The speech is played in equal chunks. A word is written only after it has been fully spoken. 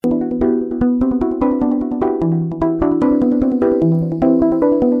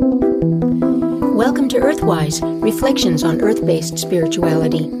Earthwise, Reflections on Earth-Based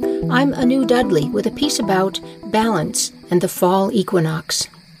Spirituality. I'm Anu Dudley with a piece about balance and the fall equinox.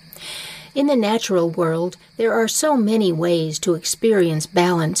 In the natural world, there are so many ways to experience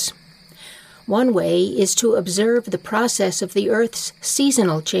balance. One way is to observe the process of the Earth's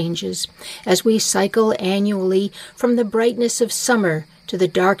seasonal changes as we cycle annually from the brightness of summer to the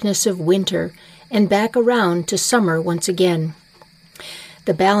darkness of winter and back around to summer once again.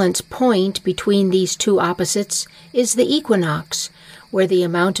 The balance point between these two opposites is the equinox, where the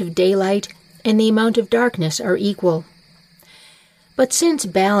amount of daylight and the amount of darkness are equal. But since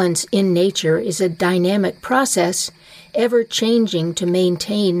balance in nature is a dynamic process, ever changing to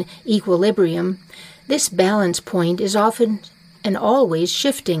maintain equilibrium, this balance point is often and always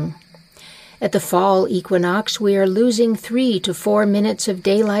shifting. At the fall equinox, we are losing 3 to 4 minutes of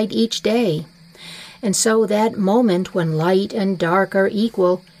daylight each day. And so that moment when light and dark are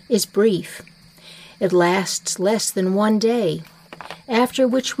equal is brief. It lasts less than 1 day, after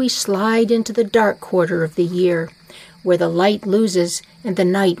which we slide into the dark quarter of the year, where the light loses and the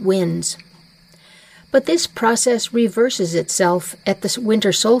night wins. But this process reverses itself at the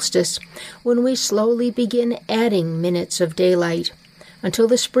winter solstice when we slowly begin adding minutes of daylight, until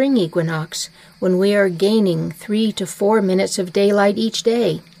the spring equinox, when we are gaining 3 to 4 minutes of daylight each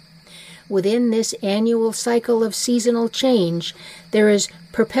day. Within this annual cycle of seasonal change, there is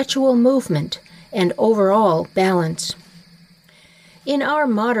perpetual movement and overall balance. In our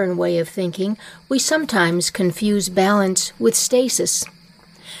modern way of thinking, we sometimes confuse balance with stasis.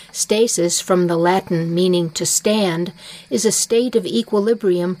 Stasis, from the Latin meaning to stand, is a state of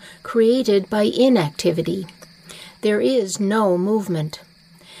equilibrium created by inactivity. There is no movement.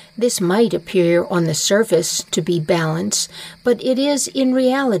 This might appear on the surface to be balance, but it is in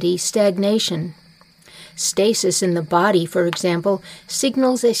reality stagnation. Stasis in the body, for example,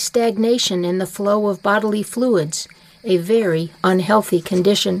 signals a stagnation in the flow of bodily fluids, a very unhealthy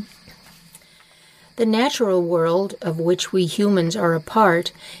condition. The natural world, of which we humans are a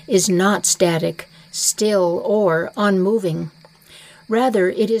part, is not static, still, or unmoving. Rather,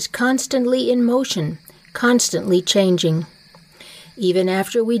 it is constantly in motion, constantly changing. Even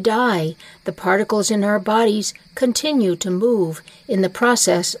after we die, the particles in our bodies continue to move in the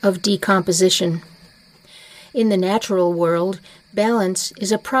process of decomposition. In the natural world, balance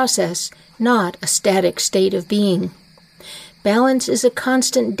is a process, not a static state of being. Balance is a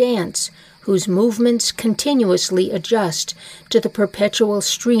constant dance whose movements continuously adjust to the perpetual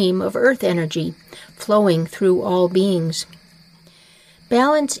stream of earth energy flowing through all beings.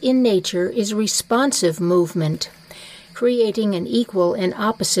 Balance in nature is responsive movement, creating an equal and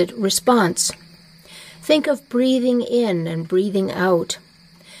opposite response. Think of breathing in and breathing out.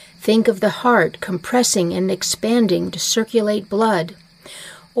 Think of the heart compressing and expanding to circulate blood,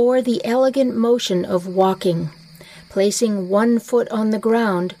 or the elegant motion of walking, placing one foot on the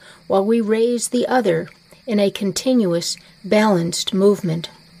ground while we raise the other in a continuous, balanced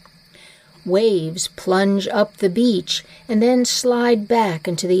movement. Waves plunge up the beach and then slide back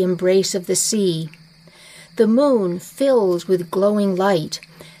into the embrace of the sea. The moon fills with glowing light,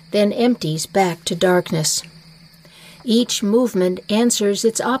 then empties back to darkness. Each movement answers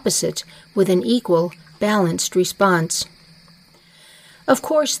its opposite with an equal, balanced response. Of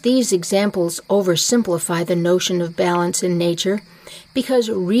course, these examples oversimplify the notion of balance in nature, because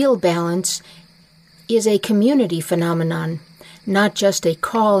real balance is a community phenomenon, not just a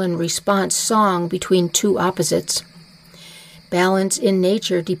call and response song between two opposites. Balance in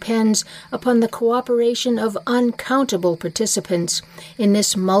nature depends upon the cooperation of uncountable participants in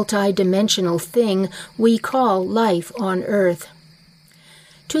this multi-dimensional thing we call life on Earth.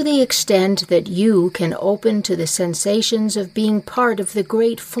 To the extent that you can open to the sensations of being part of the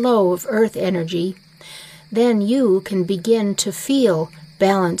great flow of Earth energy, then you can begin to feel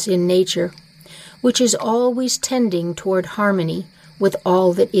balance in nature, which is always tending toward harmony with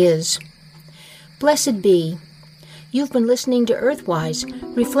all that is. Blessed be. You've been listening to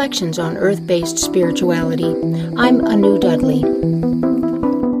Earthwise, Reflections on Earth-Based Spirituality. I'm Anu Dudley.